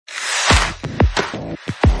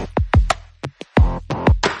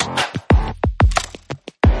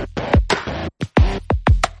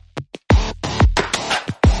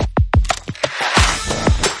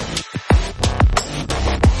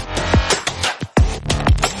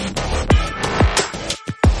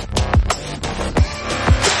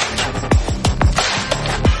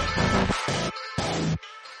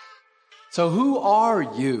So who are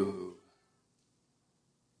you?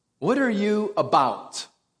 What are you about?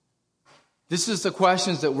 This is the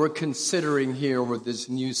questions that we're considering here with this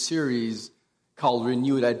new series called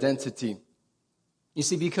Renewed Identity. You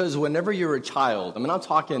see, because whenever you're a child, I'm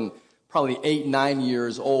talking probably 8, 9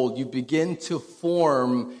 years old, you begin to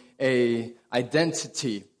form a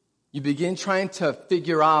identity. You begin trying to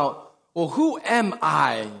figure out, well, who am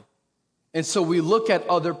I? And so we look at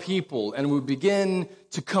other people and we begin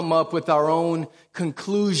to come up with our own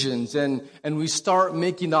conclusions and we start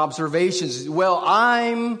making observations. Well,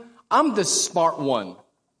 I'm the smart one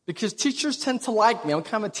because teachers tend to like me. I'm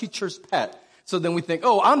kind of a teacher's pet. So then we think,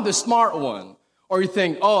 oh, I'm the smart one. Or you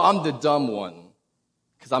think, oh, I'm the dumb one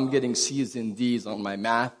because I'm getting C's and D's on my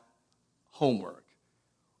math homework.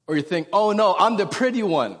 Or you think, oh, no, I'm the pretty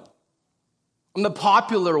one. I'm the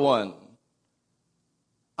popular one.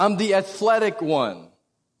 I'm the athletic one.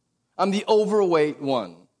 I'm the overweight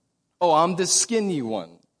one. Oh, I'm the skinny one.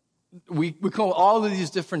 We come all of these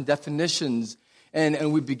different definitions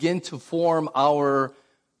and we begin to form our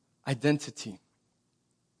identity.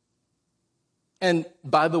 And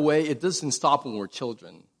by the way, it doesn't stop when we're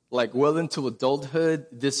children. Like well into adulthood,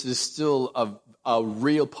 this is still a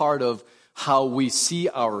real part of how we see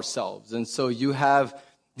ourselves. And so you have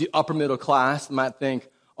the upper middle class might think,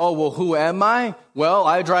 oh, well, who am I? Well,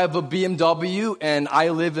 I drive a BMW and I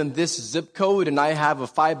live in this zip code and I have a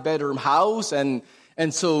 5-bedroom house and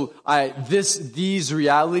so these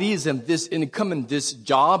realities and this income and this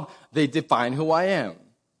job, they define who I am.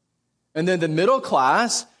 And then the middle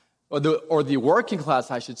class, or the working class,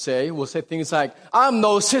 I should say, will say things like, I'm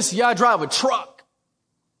no sissy, I drive a truck.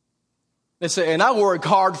 They say, and I work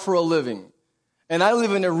hard for a living. And I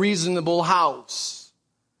live in a reasonable house.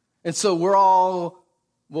 And so we're all,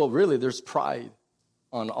 well, really, there's pride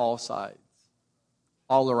on all sides,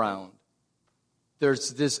 all around.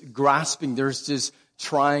 There's this grasping, there's this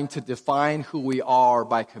trying to define who we are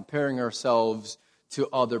by comparing ourselves to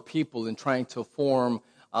other people and trying to form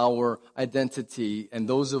our identity. And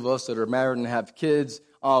those of us that are married and have kids,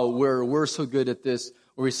 we're so good at this,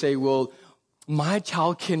 where we say, well, my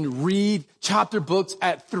child can read chapter books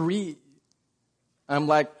at 3. I'm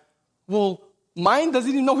like, well, mine doesn't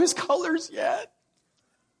even know his colors yet.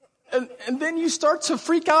 And then you start to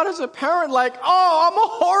freak out as a parent, like, oh, I'm a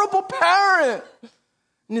horrible parent.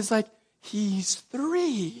 And it's like, he's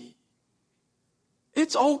 3.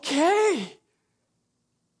 It's okay.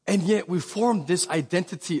 And yet we form this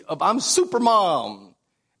identity of I'm super mom.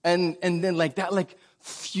 And then like that like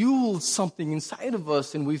fuels something inside of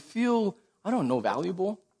us and we feel, I don't know,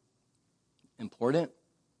 valuable, important,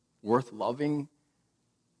 worth loving.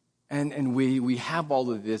 And we have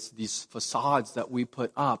all of these facades that we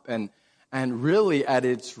put up. And really at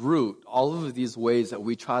its root, all of these ways that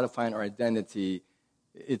we try to find our identity,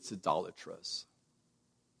 it's idolatrous.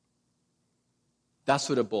 That's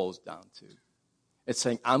what it boils down to. It's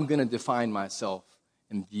saying, I'm going to define myself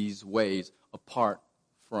in these ways apart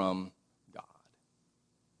from God.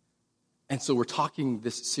 And so we're talking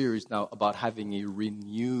this series now about having a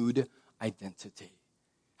renewed identity.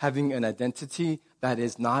 Having an identity that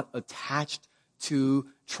is not attached to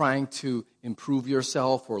trying to improve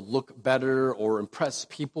yourself or look better or impress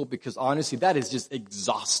people, because honestly, that is just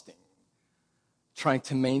exhausting. Trying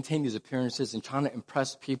to maintain these appearances and trying to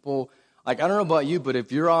impress people. Like, I don't know about you, but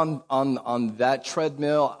if you're on that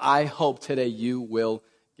treadmill, I hope today you will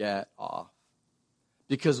get off.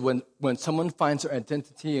 Because when someone finds their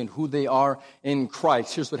identity and who they are in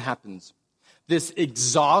Christ, here's what happens. This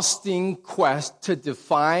exhausting quest to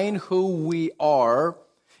define who we are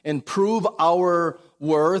and prove our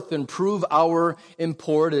worth and prove our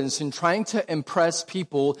importance and trying to impress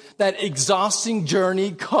people, that exhausting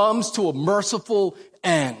journey comes to a merciful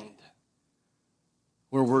end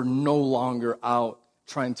where we're no longer out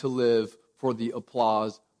trying to live for the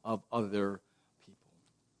applause of other people.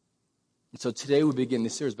 And so today we begin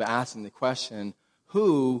this series by asking the question,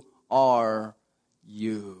 who are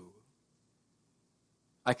you?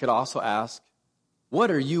 I could also ask,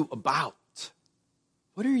 what are you about?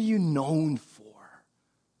 What are you known for?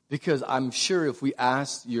 Because I'm sure if we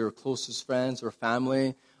ask your closest friends or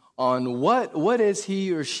family on what is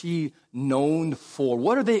he or she known for,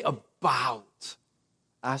 what are they about?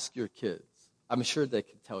 Ask your kids. I'm sure they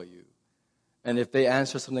can tell you. And if they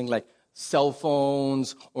answer something like cell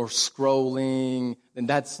phones or scrolling, then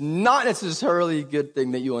that's not necessarily a good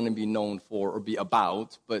thing that you want to be known for or be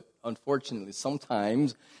about. But unfortunately,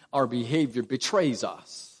 sometimes our behavior betrays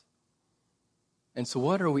us. And so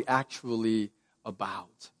what are we actually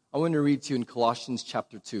about? I want to read to you in Colossians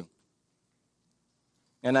chapter 2.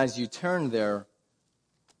 And as you turn there,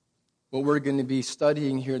 what we're going to be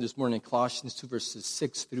studying here this morning, Colossians 2, verses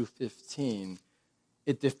 6 through 15,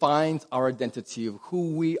 it defines our identity of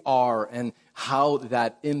who we are and how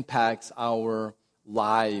that impacts our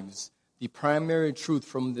lives. The primary truth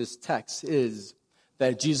from this text is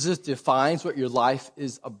that Jesus defines what your life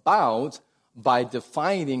is about by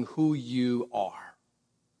defining who you are.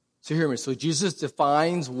 So hear me. So Jesus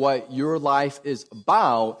defines what your life is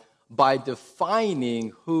about by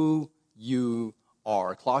defining who you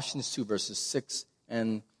are. Colossians 2, verses 6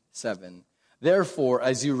 and 7. Therefore,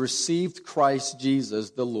 as you received Christ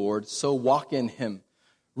Jesus the Lord, so walk in him,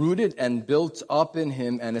 rooted and built up in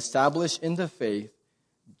him and established in the faith,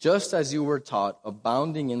 just as you were taught,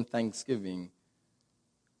 abounding in thanksgiving.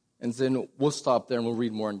 And then we'll stop there and we'll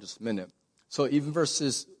read more in just a minute. So even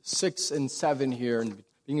verses 6 and 7 here, in the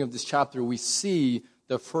beginning of this chapter, we see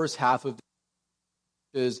the first half of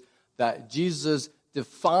is that Jesus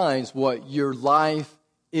defines what your life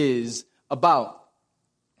is about.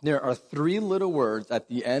 There are three little words at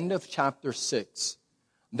the end of chapter 6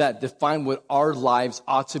 that define what our lives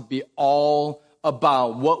ought to be all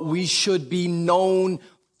about, what we should be known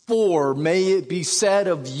for. May it be said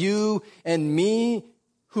of you and me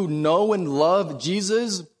who know and love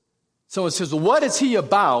Jesus. Someone says, what is he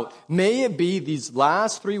about? May it be these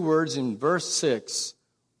last three words in verse 6,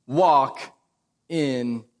 walk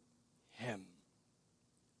in him.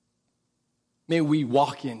 May we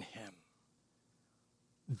walk in him.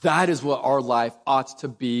 That is what our life ought to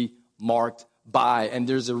be marked by. And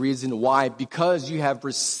there's a reason why. Because you have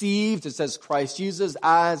received, it says, Christ Jesus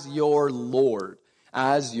as your Lord,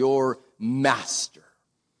 as your master.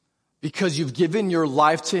 Because you've given your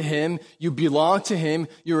life to him, you belong to him,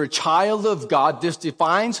 you're a child of God. This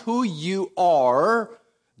defines who you are.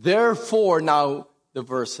 Therefore, now the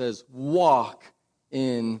verse says, walk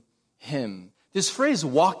in him. This phrase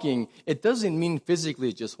walking, it doesn't mean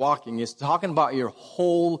physically just walking. It's talking about your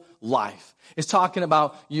whole life. It's talking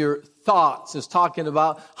about your thoughts. It's talking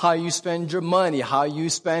about how you spend your money, how you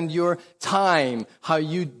spend your time, how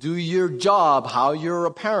you do your job, how you're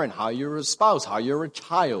a parent, how you're a spouse, how you're a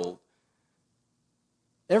child.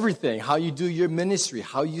 Everything, how you do your ministry,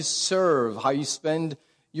 how you serve, how you spend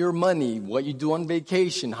your money, what you do on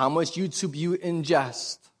vacation, how much YouTube you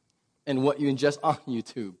ingest, and what you ingest on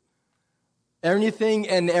YouTube. Anything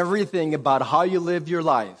and everything about how you live your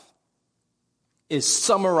life is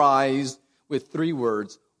summarized with three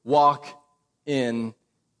words: walk in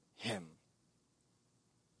him.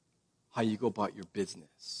 How you go about your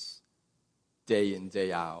business, day in,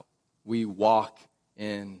 day out. We walk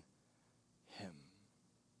in him.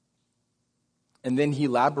 And then he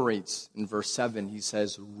elaborates in verse 7. He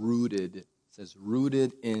says, rooted. It says,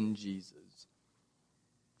 rooted in Jesus.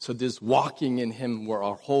 So this walking in him, where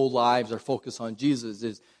our whole lives are focused on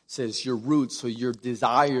Jesus, says your roots, so your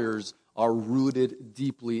desires are rooted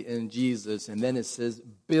deeply in Jesus. And then it says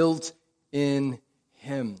built in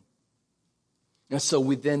him. And so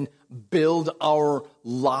we then build our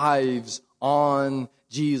lives on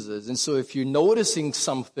Jesus. And so if you're noticing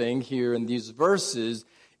something here in these verses,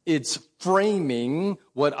 it's framing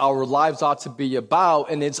what our lives ought to be about,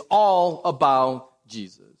 and it's all about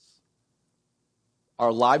Jesus.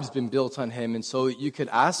 Our lives been built on him. And so you could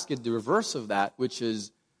ask it the reverse of that, which is,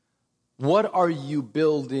 what are you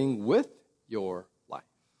building with your life?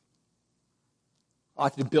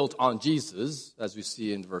 Ought to be built on Jesus, as we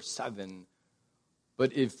see in verse 7.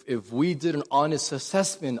 But if we did an honest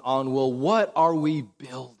assessment on, well, what are we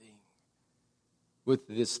building with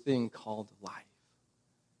this thing called life?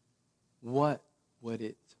 What would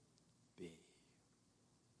it be?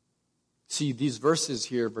 See, these verses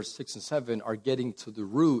here, verse 6 and 7, are getting to the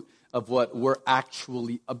root of what we're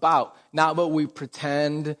actually about. Not what we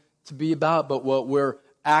pretend to be about, but what we're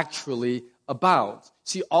actually about.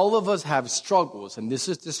 See, all of us have struggles, and this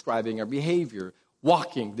is describing our behavior.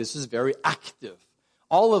 Walking, this is very active.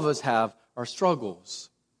 All of us have our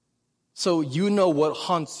struggles. So you know what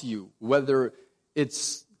haunts you, whether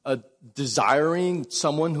it's desiring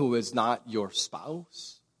someone who is not your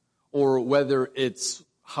spouse, or whether it's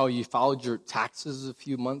how you filed your taxes a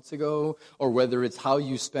few months ago, or whether it's how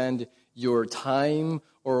you spend your time,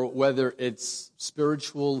 or whether it's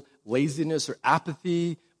spiritual laziness or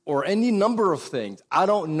apathy, or any number of things. I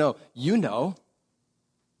don't know. You know.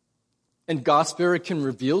 And God's Spirit can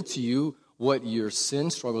reveal to you what your sin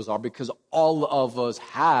struggles are, because all of us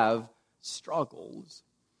have struggles.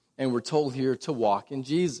 And we're told here to walk in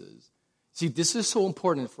Jesus. See, this is so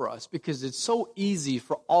important for us because it's so easy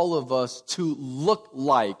for all of us to look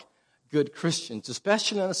like good Christians,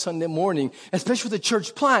 especially on a Sunday morning, especially with a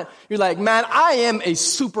church plant. You're like, man, I am a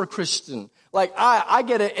super Christian. Like, I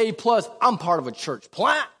get an A+, I'm part of a church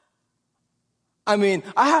plant. I mean,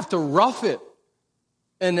 I have to rough it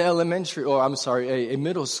in elementary, or I'm sorry, a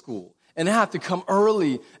middle school. And I have to come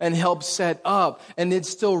early and help set up. And it's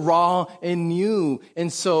still raw and new.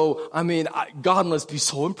 And so, I mean, God must be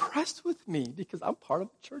so impressed with me because I'm part of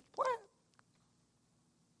the church plan.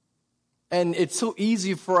 And it's so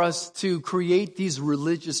easy for us to create these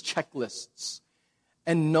religious checklists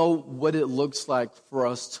and know what it looks like for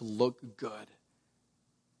us to look good.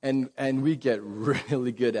 And we get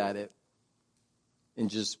really good at it in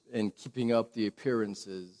keeping up the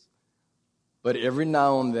appearances. But every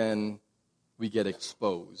now and then, we get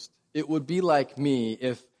exposed. It would be like me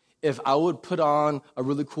if I would put on a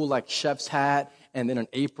really cool like chef's hat and then an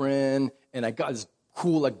apron and I got this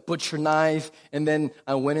cool like butcher knife and then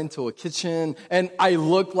I went into a kitchen and I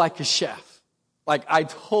looked like a chef. Like I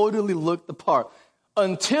totally looked the part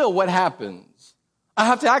until what happens? I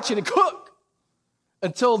have to actually cook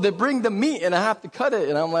until they bring the meat and I have to cut it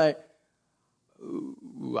and I'm like,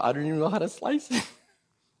 ooh, I don't even know how to slice it.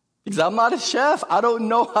 Because I'm not a chef. I don't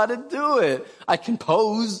know how to do it. I can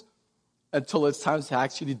pose until it's time to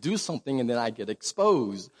actually do something and then I get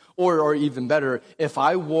exposed. Or even better, if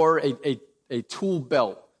I wore a tool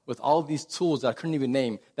belt with all these tools that I couldn't even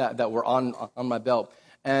name that were on my belt,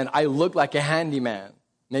 and I looked like a handyman,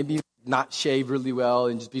 maybe not shave really well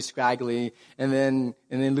and just be scraggly, and then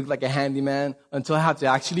look like a handyman until I have to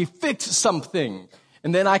actually fix something.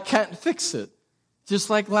 And then I can't fix it.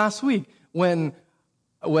 Just like last week when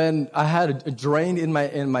I had a drain in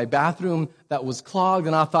my bathroom that was clogged,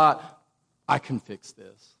 and I thought, I can fix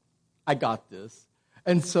this. I got this.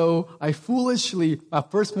 And so I foolishly, my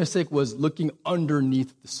first mistake was looking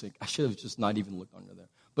underneath the sink. I should have just not even looked under there.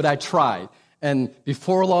 But I tried. And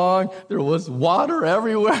before long, there was water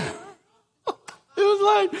everywhere. It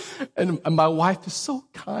was like, and my wife is so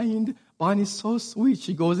kind. Bonnie's so sweet.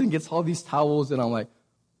 She goes and gets all these towels, and I'm like,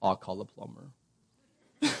 I'll call a plumber.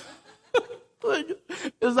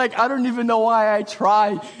 It's like, I don't even know why I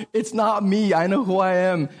try. It's not me. I know who I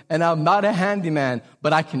am. And I'm not a handyman,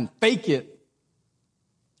 but I can fake it.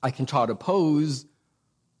 I can try to pose.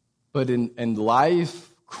 But in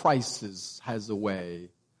life, crisis has a way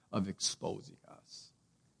of exposing us.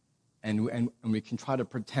 And we can try to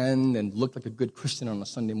pretend and look like a good Christian on a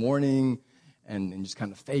Sunday morning and just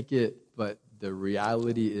kind of fake it. But the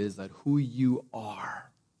reality is that who you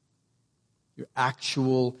are, your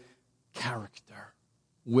actual character,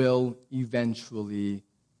 will eventually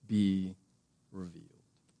be revealed.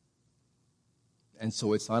 And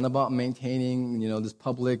so it's not about maintaining, this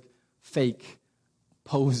public fake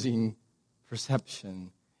posing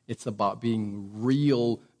perception. It's about being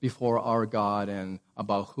real before our God and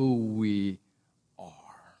about who we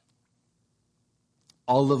are.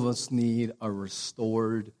 All of us need a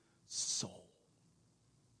restored soul.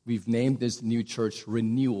 We've named this new church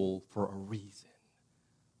Renewal for a reason.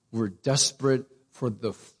 We're desperate for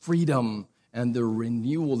the freedom and the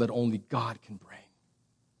renewal that only God can bring.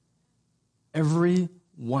 Every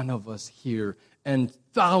one of us here, and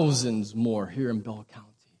thousands more here in Bell County,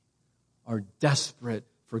 are desperate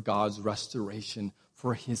for God's restoration,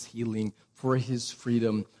 for His healing, for His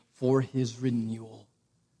freedom, for His renewal.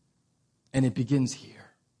 And it begins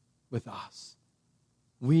here with us.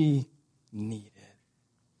 We need it.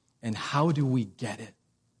 And how do we get it?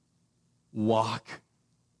 Walk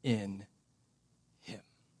in Him.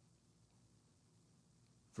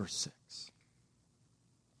 Verse 6.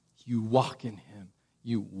 You walk in Him.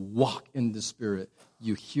 You walk in the Spirit.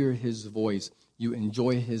 You hear His voice. You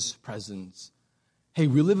enjoy His presence. Hey,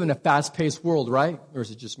 we live in a fast-paced world, right? Or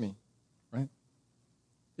is it just me? Right?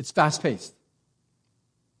 It's fast-paced.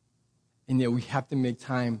 And yet we have to make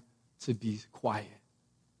time to be quiet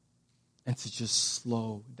and to just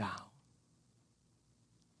slow down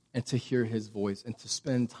and to hear His voice and to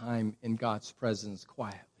spend time in God's presence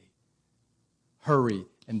quietly. Hurry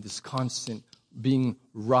and this constant being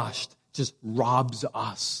rushed just robs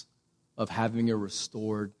us of having a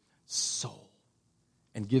restored soul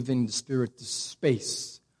and giving the Spirit the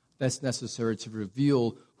space that's necessary to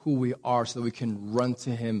reveal who we are so that we can run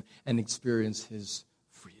to Him and experience His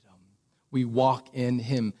freedom. We walk in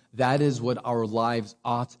Him. That is what our lives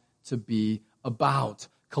ought to be about.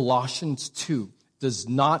 Colossians 2 does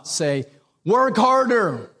not say, work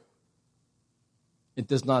harder. It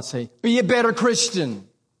does not say, be a better Christian.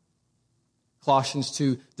 Colossians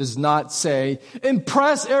 2 does not say,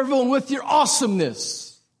 impress everyone with your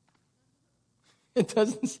awesomeness. It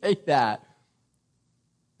doesn't say that.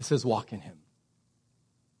 It says, walk in Him.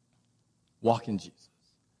 Walk in Jesus.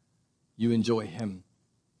 You enjoy Him.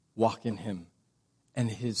 Walk in Him.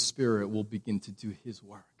 And His Spirit will begin to do His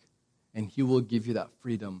work. And He will give you that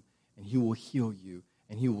freedom. And He will heal you.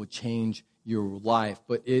 and he will change your life,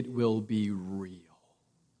 but it will be real,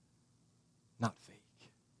 not fake.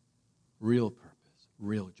 Real purpose,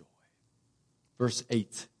 real joy. Verse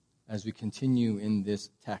 8, as we continue in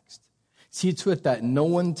this text. See to it that no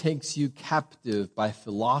one takes you captive by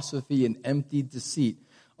philosophy and empty deceit,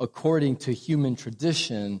 according to human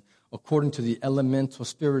tradition, according to the elemental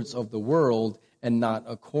spirits of the world, and not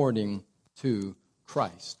according to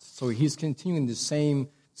Christ. So he's continuing the same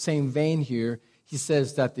vein here. He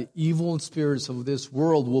says that the evil spirits of this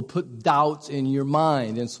world will put doubts in your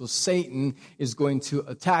mind. And so Satan is going to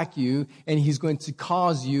attack you, and he's going to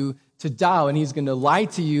cause you to doubt, and he's going to lie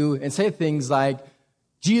to you and say things like,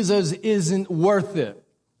 Jesus isn't worth it.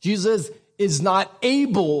 Jesus is not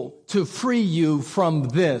able to free you from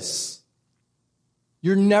this.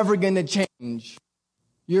 You're never going to change.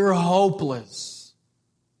 You're hopeless.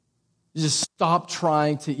 Just stop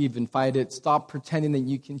trying to even fight it. Stop pretending that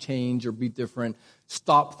you can change or be different.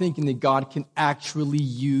 Stop thinking that God can actually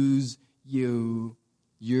use you.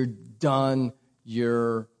 You're done.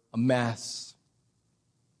 You're a mess.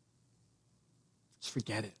 Just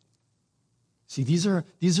forget it. See, these are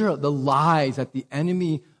the lies that the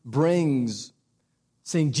enemy brings,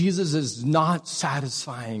 saying Jesus is not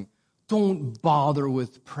satisfying. Don't bother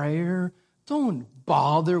with prayer. Don't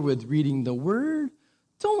bother with reading the Word.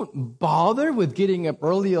 Don't bother with getting up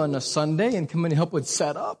early on a Sunday and coming to help with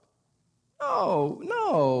setup.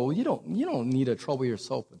 No, you don't need to trouble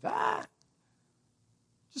yourself with that.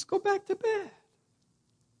 Just go back to bed.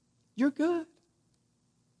 You're good.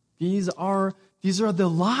 These are the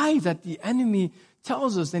lies that the enemy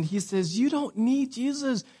tells us. And he says, you don't need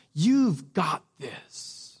Jesus. You've got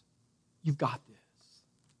this. You've got this.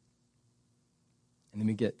 And then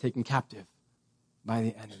we get taken captive by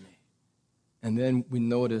the enemy. And then we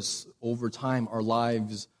notice over time our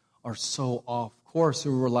lives are so off course.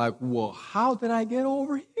 And we're like, well, how did I get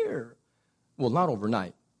over here? Well, not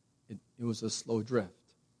overnight. It was a slow drift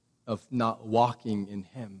of not walking in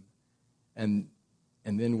him. And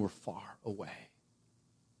then we're far away.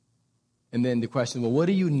 And then the question, well, what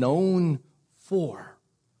are you known for?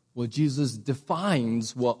 Well, Jesus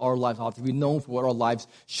defines what our lives ought to be known for, what our lives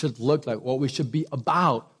should look like, what we should be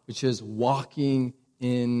about, which is walking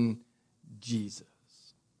in Jesus.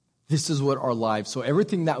 This is what our lives, so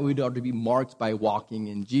everything that we do ought to be marked by walking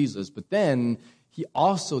in Jesus. But then he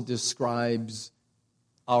also describes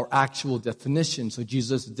our actual definition. So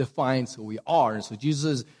Jesus defines who we are. And so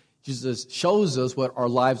Jesus shows us what our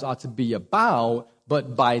lives ought to be about,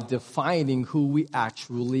 but by defining who we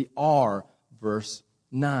actually are. Verse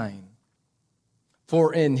 9.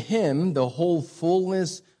 For in him the whole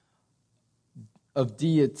fullness of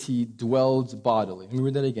deity dwells bodily. Let me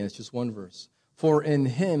read that again. It's just one verse. For in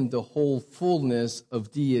him the whole fullness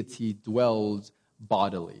of deity dwells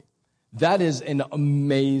bodily. That is an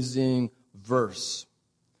amazing verse.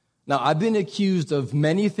 Now, I've been accused of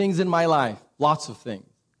many things in my life, lots of things.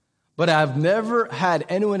 But I've never had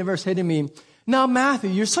anyone ever say to me, now, Matthew,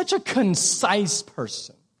 you're such a concise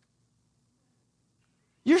person.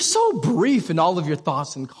 You're so brief in all of your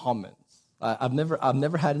thoughts and comments. I've never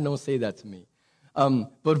had anyone say that to me.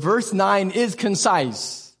 But verse 9 is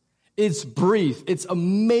concise. It's brief. It's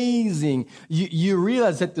amazing. You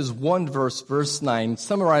realize that this one verse 9,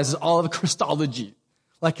 summarizes all of Christology.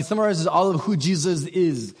 Like it summarizes all of who Jesus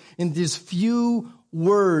is. In these few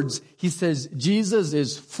words, he says Jesus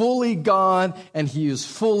is fully God and he is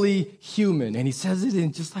fully human. And he says it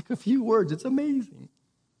in just like a few words. It's amazing.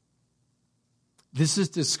 This is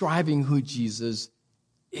describing who Jesus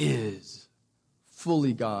is.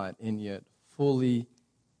 Fully God and yet fully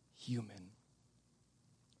human.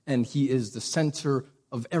 And he is the center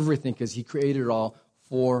of everything because he created it all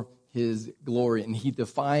for his glory. And he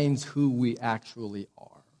defines who we actually are.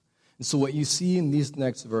 And so what you see in these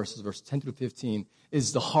next verses, verses 10 through 15,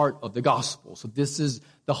 is the heart of the gospel. So this is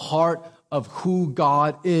the heart of who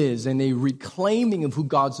God is and a reclaiming of who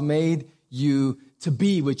God's made you to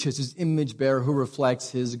be, which is his image bearer who reflects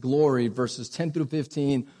his glory. Verses 10 through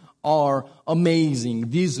 15 are amazing.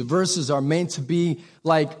 These verses are meant to be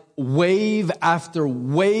like wave after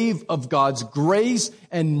wave of God's grace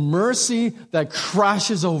and mercy that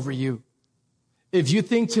crashes over you. If you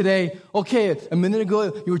think today, okay, a minute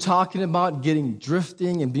ago you were talking about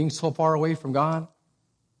drifting and being so far away from God.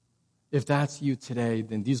 If that's you today,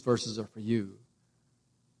 then these verses are for you.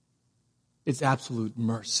 It's absolute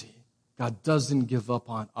mercy. God doesn't give up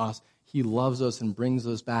on us. He loves us and brings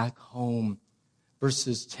us back home.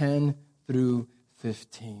 Verses 10 through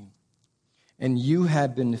 15. and you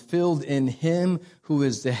have been filled in him who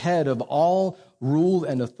is the head of all rule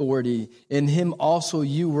and authority. In him also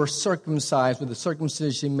you were circumcised with a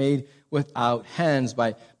circumcision made without hands,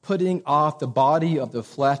 by putting off the body of the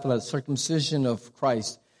flesh by the circumcision of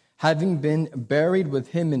Christ, having been buried with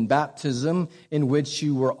him in baptism, in which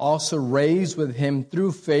you were also raised with him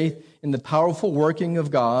through faith in the powerful working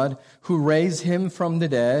of God, who raised him from the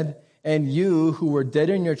dead. And you who were dead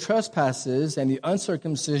in your trespasses and the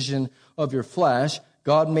uncircumcision of your flesh,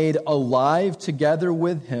 God made alive together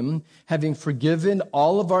with him, having forgiven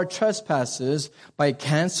all of our trespasses by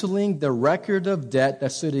canceling the record of debt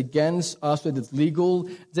that stood against us with its legal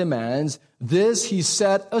demands. This he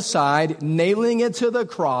set aside, nailing it to the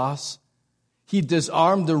cross. He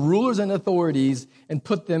disarmed the rulers and authorities and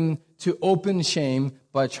put them to open shame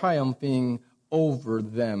by triumphing over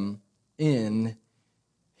them in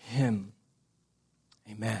him.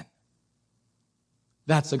 Amen.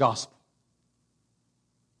 That's the gospel.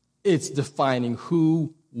 It's defining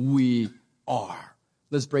who we are.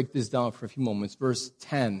 Let's break this down for a few moments. Verse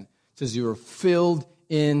 10 says you are filled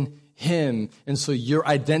in him. And so your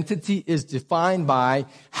identity is defined by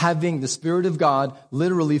having the Spirit of God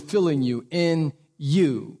literally filling you in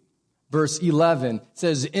you. Verse 11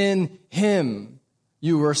 says in him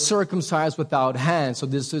you were circumcised without hands. So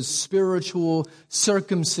this is spiritual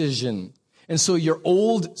circumcision. And so your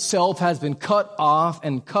old self has been cut off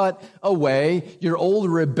and cut away. Your old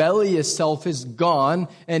rebellious self is gone.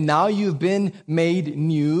 And now you've been made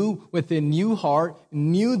new with a new heart,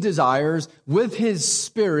 new desires. With his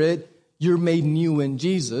Spirit, you're made new in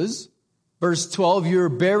Jesus. Verse 12, you're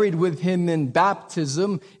buried with him in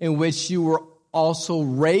baptism, in which you were also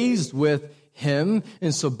raised with him.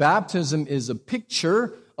 And so baptism is a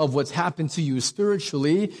picture of what's happened to you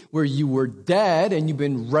spiritually, where you were dead and you've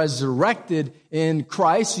been resurrected in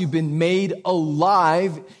Christ. You've been made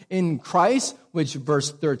alive in Christ, which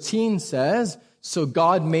verse 13 says. So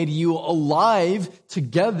God made you alive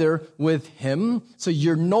together with him. So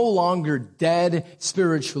you're no longer dead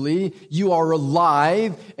spiritually. You are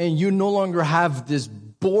alive, and you no longer have this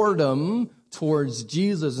boredom towards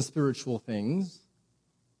Jesus and spiritual things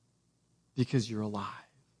because you're alive.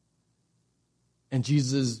 And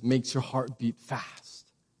Jesus makes your heart beat fast.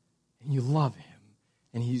 And you love him.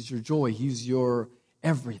 And he's your joy. He's your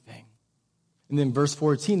everything. And then verse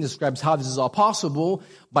 14 describes how this is all possible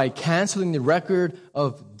by canceling the record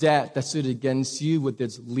of debt that stood against you with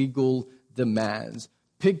its legal demands.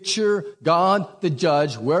 Picture God the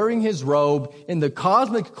judge wearing his robe in the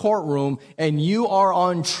cosmic courtroom, and you are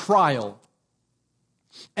on trial.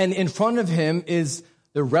 And in front of him is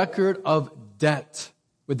the record of debt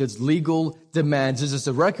with its legal demands. This is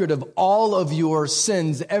a record of all of your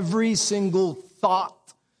sins, every single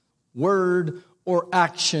thought, word, or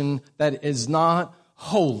action that is not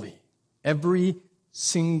holy. Every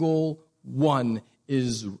single one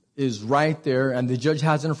is right there, and the judge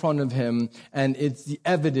has it in front of him, and it's the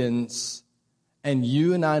evidence. And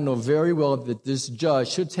you and I know very well that this judge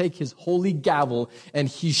should take his holy gavel and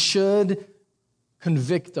he should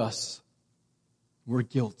convict us. We're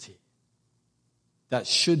guilty. That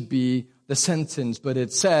should be the sentence, but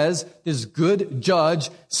it says this good judge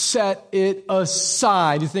set it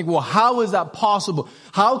aside. You think, well, how is that possible?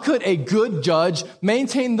 How could a good judge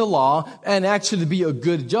maintain the law and actually be a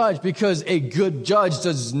good judge? Because a good judge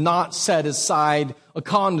does not set aside a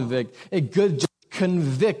convict. A good judge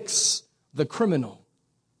convicts the criminal.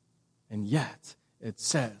 And yet, it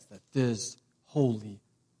says that this holy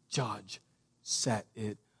judge set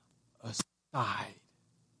it aside.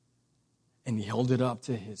 And he held it up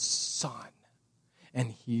to his son. And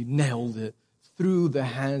he nailed it through the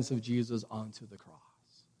hands of Jesus onto the cross.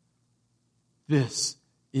 This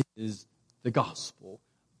is the gospel.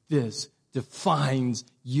 This defines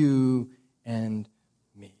you and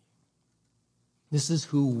me. This is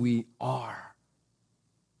who we are.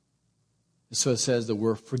 So it says that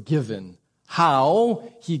we're forgiven. How?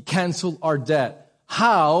 He canceled our debt.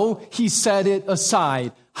 How? He set it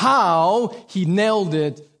aside. How? He nailed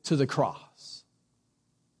it to the cross.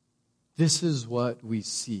 This is what we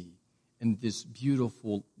see in this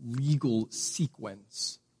beautiful legal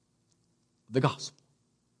sequence of the gospel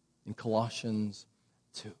in Colossians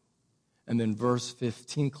 2. And then verse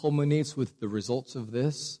 15 culminates with the results of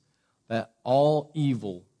this, that all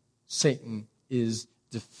evil, Satan, is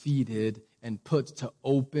defeated and put to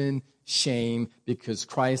open shame because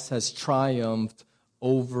Christ has triumphed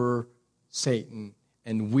over Satan,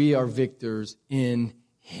 and we are victors in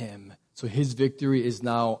him. So his victory is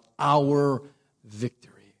now our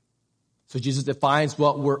victory. So Jesus defines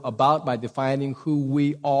what we're about by defining who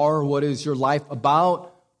we are. What is your life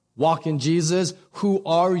about? walk in Jesus. Who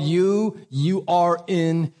are you? You are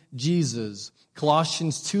in Jesus.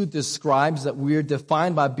 Colossians 2 describes that we are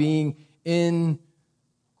defined by being in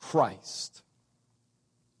Christ.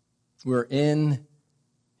 We're in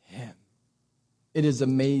Him. It is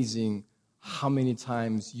amazing how many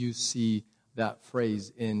times you see that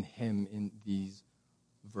phrase, in Him, in these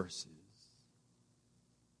verses.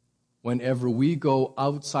 Whenever we go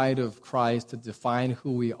outside of Christ to define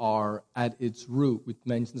who we are, at its root, we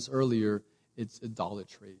mentioned this earlier, it's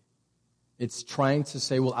idolatry. It's trying to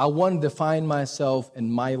say, well, I want to define myself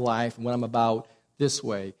and my life and what I'm about this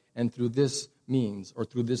way and through this means or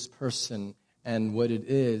through this person. And what it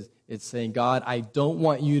is, it's saying, God, I don't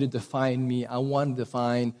want you to define me. I want to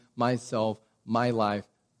define myself, my life,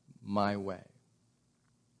 my way.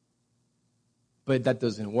 But that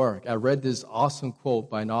doesn't work. I read this awesome quote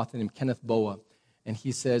by an author named Kenneth Boa, and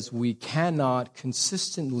he says, we cannot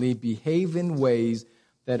consistently behave in ways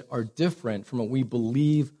that are different from what we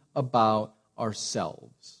believe about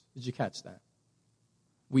ourselves. Did you catch that?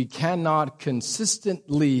 We cannot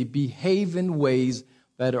consistently behave in ways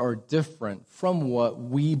that are different from what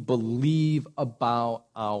we believe about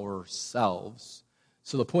ourselves.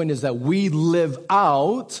 So the point is that we live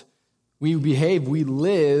out, we behave, we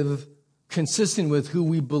live consistent with who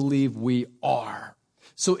we believe we are.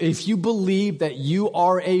 So if you believe that you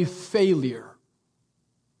are a failure,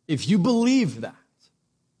 if you believe that,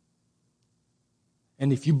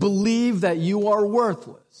 and if you believe that you are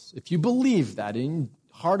worthless, if you believe that in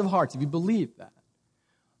heart of hearts, if you believe that,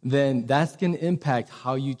 then that's going to impact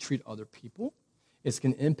how you treat other people. It's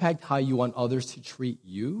going to impact how you want others to treat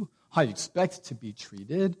you, how you expect to be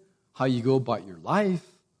treated, how you go about your life,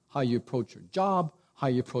 how you approach your job, how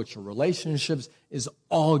you approach your relationships is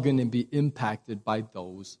all going to be impacted by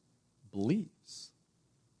those beliefs.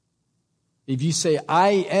 If you say,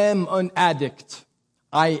 I am an addict,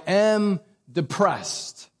 I am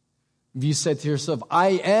depressed. If you say to yourself,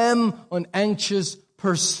 I am an anxious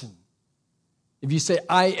person. If you say,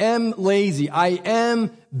 I am lazy, I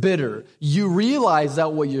am bitter, you realize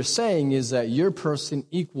that what you're saying is that your person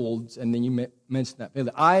equals, and then you mention that,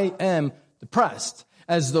 I am depressed,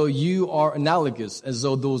 as though you are analogous, as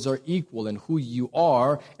though those are equal, and who you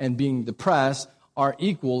are and being depressed are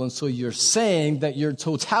equal. And so you're saying that your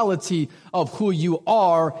totality of who you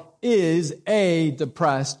are is a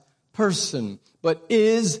depressed person. But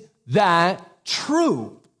is that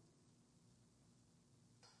true?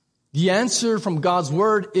 The answer from God's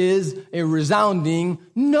word is a resounding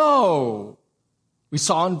no. We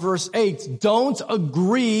saw in verse 8, don't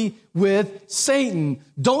agree with Satan.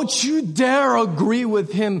 Don't you dare agree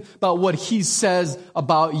with him about what he says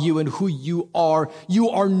about you and who you are.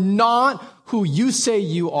 You are not who you say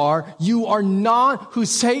you are. You are not who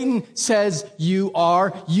Satan says you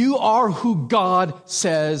are. You are who God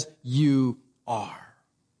says you are.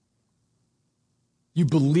 You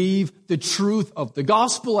believe the truth of the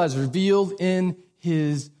gospel as revealed in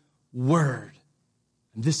His word.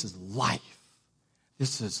 And this is life.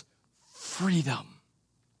 This is freedom.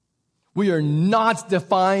 We are not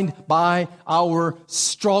defined by our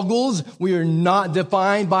struggles. We are not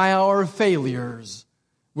defined by our failures.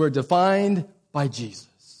 We're defined by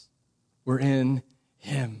Jesus. We're in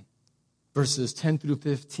Him. Verses 10 through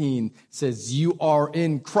 15 says, you are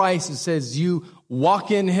in Christ. It says, you walk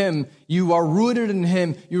in Him. You are rooted in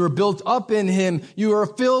Him. You are built up in Him. You are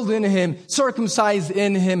filled in Him, circumcised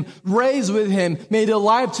in Him, raised with Him, made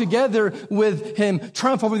alive together with Him,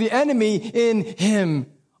 triumph over the enemy in Him.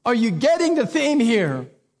 Are you getting the theme here?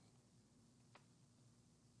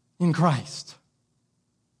 In Christ.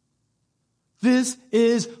 This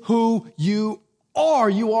is who you are.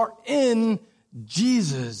 You are in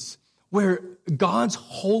Jesus, where God's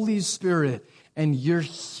Holy Spirit and your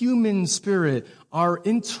human spirit are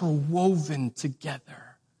interwoven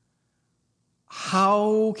together.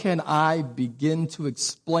 How can I begin to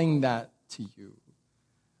explain that to you?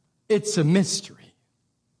 It's a mystery,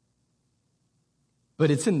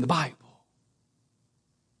 but it's in the Bible.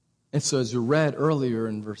 And so as you read earlier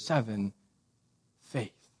in verse 7,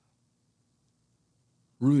 faith.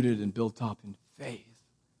 Rooted and built up in faith.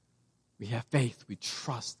 We have faith. We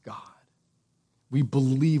trust God. We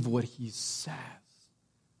believe what He says.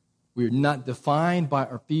 We are not defined by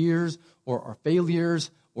our fears or our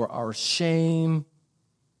failures or our shame.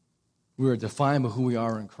 We are defined by who we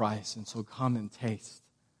are in Christ. And so come and taste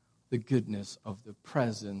the goodness of the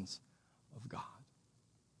presence of God.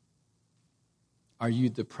 Are you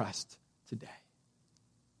depressed today?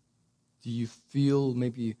 Do you feel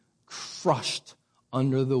maybe crushed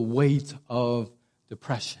under the weight of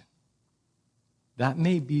depression? That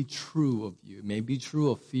may be true of you. It may be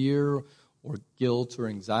true of fear or guilt or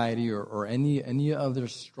anxiety or any other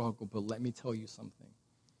struggle. But let me tell you something.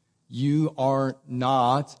 You are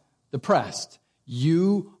not depressed.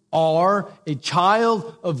 You are a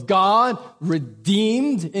child of God,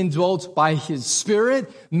 redeemed, indwelt by His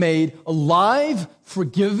Spirit, made alive,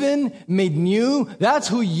 forgiven, made new. That's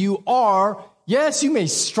who you are. Yes, you may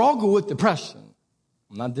struggle with depression.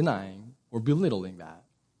 I'm not denying or belittling that.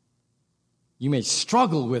 You may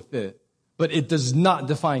struggle with it, but it does not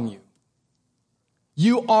define you.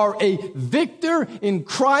 You are a victor in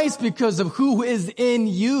Christ because of who is in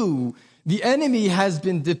you. The enemy has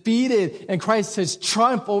been defeated and Christ has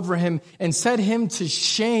triumphed over him and set him to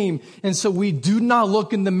shame. And so we do not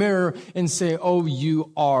look in the mirror and say, oh,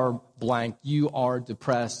 you are blank. You are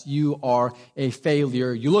depressed. You are a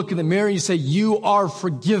failure. You look in the mirror, you say, you are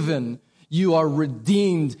forgiven. You are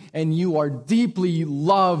redeemed and you are deeply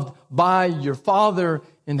loved by your Father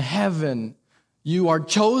in heaven. You are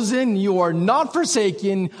chosen. You are not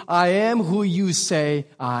forsaken. I am who you say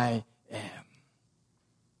I am.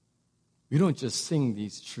 We don't just sing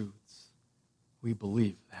these truths. We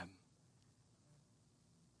believe them.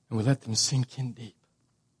 And we let them sink in deep.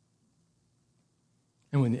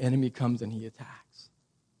 And when the enemy comes and he attacks,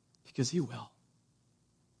 because he will.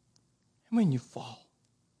 And when you fall,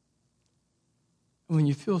 and when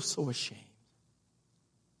you feel so ashamed,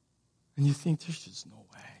 and you think there's just no way.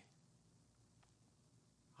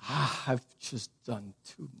 I've just done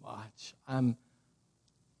too much. I'm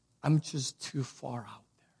just too far out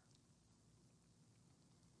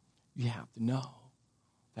there. You have to know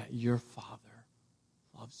that your Father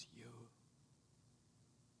loves you.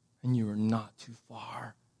 And you are not too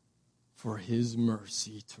far for His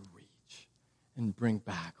mercy to reach and bring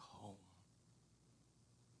back home.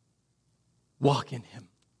 Walk in Him.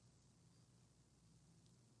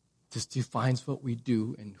 This defines what we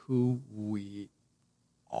do and who we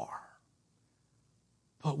are.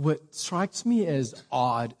 But what strikes me as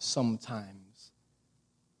odd sometimes,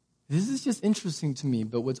 this is just interesting to me,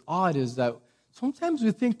 but what's odd is that sometimes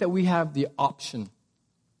we think that we have the option.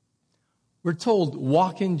 We're told,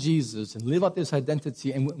 walk in Jesus and live out this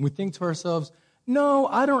identity, and we think to ourselves, no,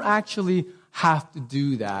 I don't actually have to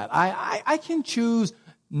do that. I can choose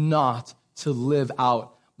not to live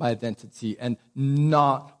out my identity and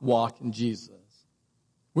not walk in Jesus.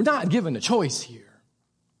 We're not given a choice here.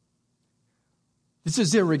 This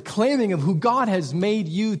is a reclaiming of who God has made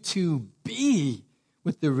you to be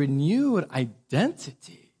with the renewed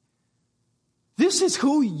identity. This is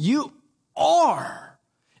who you are.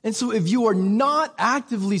 And so if you are not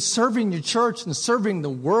actively serving your church and serving the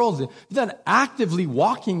world, if you're not actively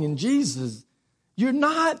walking in Jesus, you're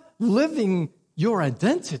not living your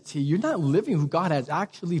identity. You're not living who God has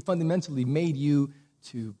actually fundamentally made you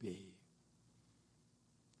to be.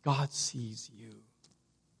 God sees you.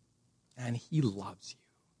 And He loves you.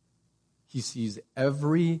 He sees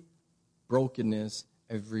every brokenness,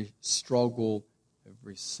 every struggle,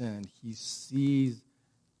 every sin. He sees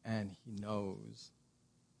and He knows.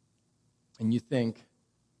 And you think,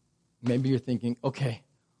 maybe you're thinking, okay,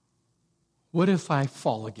 what if I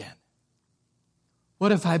fall again?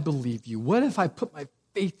 What if I believe you? What if I put my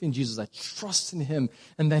faith in Jesus? I trust in Him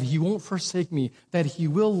and that He won't forsake me, that He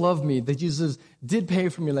will love me, that Jesus did pay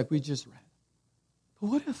for me like we just read.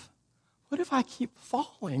 But what if I keep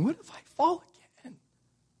falling? What if I fall again?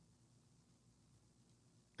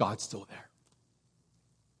 God's still there.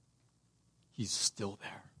 He's still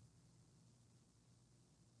there.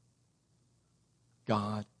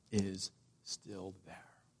 God is still there.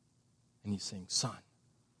 And He's saying, son,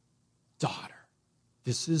 daughter,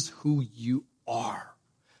 this is who you are.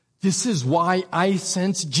 This is why I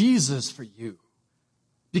sent Jesus for you.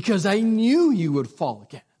 Because I knew you would fall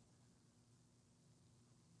again.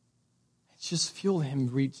 Just feel Him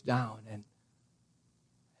reach down and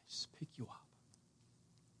just pick you up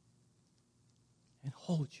and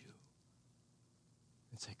hold you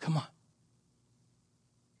and say, come on.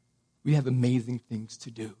 We have amazing things to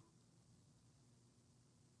do.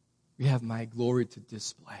 We have my glory to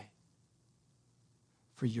display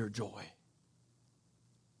for your joy.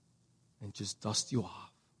 And just dust you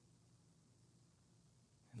off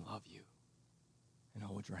and love you and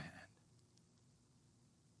hold your hand.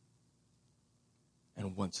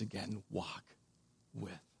 And once again, walk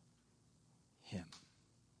with Him.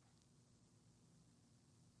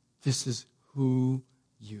 This is who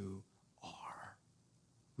you are.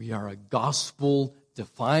 We are a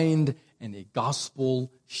gospel-defined and a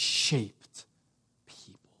gospel-shaped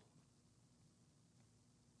people.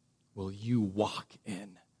 Will you walk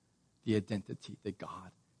in the identity that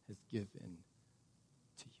God has given